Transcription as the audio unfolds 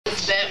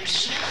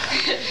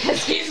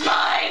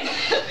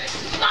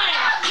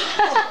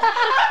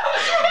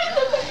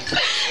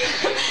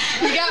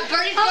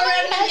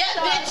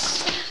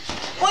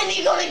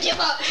gonna give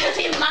up because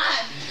he's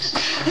mine.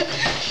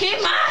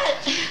 He's mine.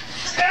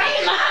 He's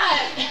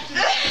mine.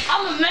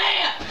 I'm a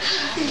man.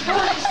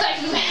 I'm a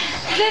second man.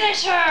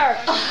 Finish her.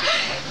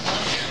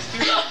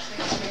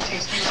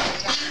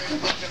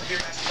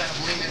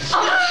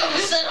 I'm gonna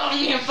sit on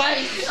your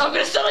face. I'm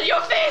gonna sit on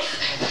your face.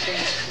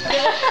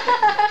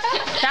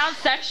 Sounds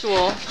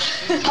sexual.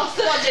 I'll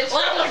sit on this.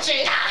 Why won't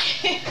she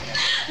die?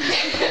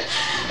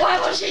 Why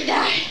won't she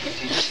die?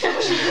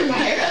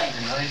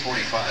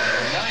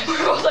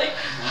 We're both like,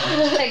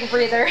 take a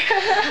breather.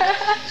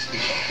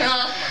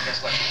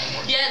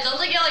 yeah, don't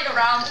they get like a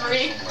round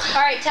 3?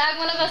 Alright, tag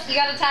one of us. You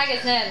gotta tag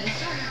us in.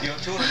 You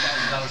have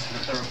 $200,000 for the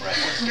thoroughbred.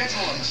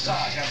 Schedule a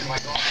massage after my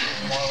golf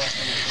tomorrow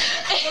afternoon.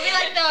 It'll be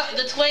like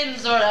the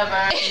twins or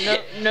whatever.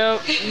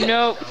 Nope.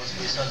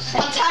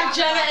 I'll tag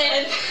Jenna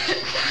in.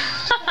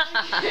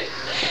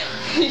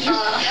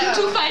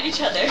 To fight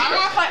each other. I'm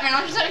gonna fight man,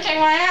 I'm just gonna kick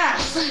my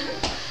ass.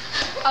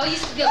 I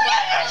used to be a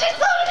She's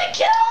going to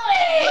kill me!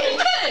 I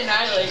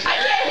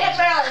can't hit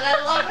Marilyn,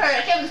 I love her,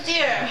 I can't see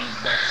her.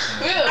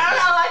 I don't know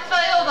how I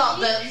feel about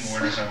this.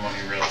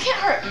 I can't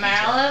hurt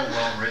Marilyn.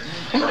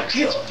 I'm gonna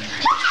kill her.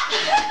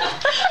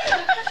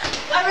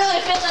 I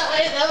really feel that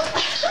way though.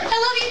 I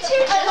love you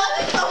too. I love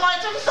you so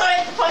much, I'm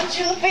sorry to punch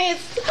you in the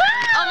face.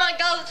 Oh my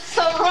god, it's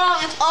so wrong,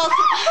 it's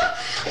awesome.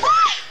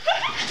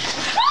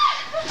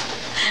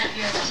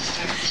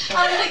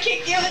 I'm gonna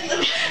kick you in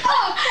the...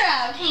 Oh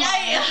crap.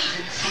 Yeah.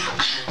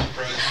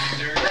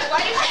 Why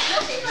do you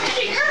think you're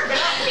hitting her but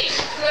not me?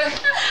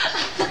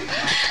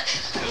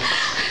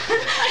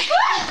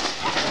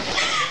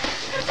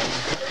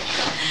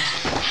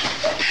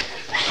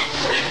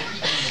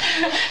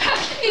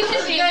 You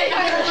just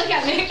look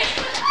at me.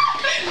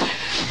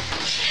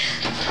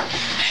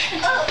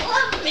 Oh,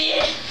 love me.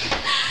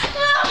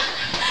 Oh.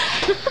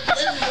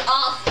 This is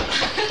awesome.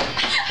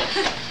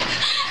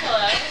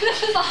 Hello. This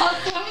is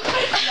awesome.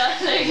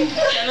 Nothing.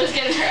 Jenna's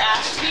getting her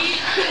ass beat.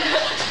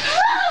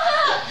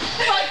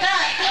 Like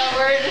that. Oh,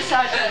 we're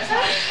inside Jenna's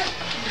house.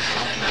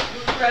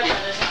 We're at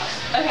Jenna's house.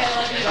 Okay,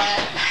 love you, bye.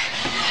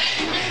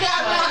 You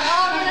got my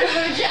arm in her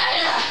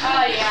vagina.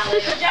 Oh yeah,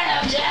 like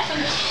vagina,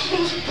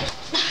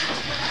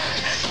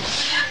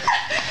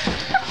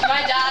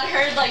 my dad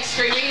heard like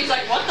screaming. He's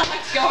like, "What the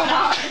heck's going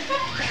on?"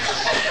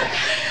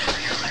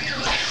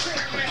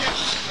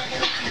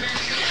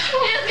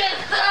 He's gonna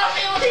sit on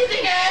me with his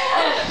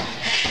hair.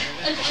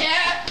 A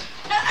chair?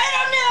 I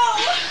don't know.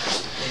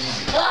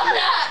 Well, I'm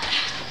not.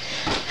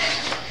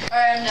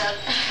 Alright, I'm done.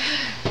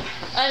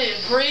 I need a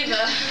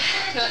breather.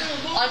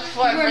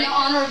 You're an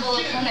honorable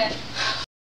opponent.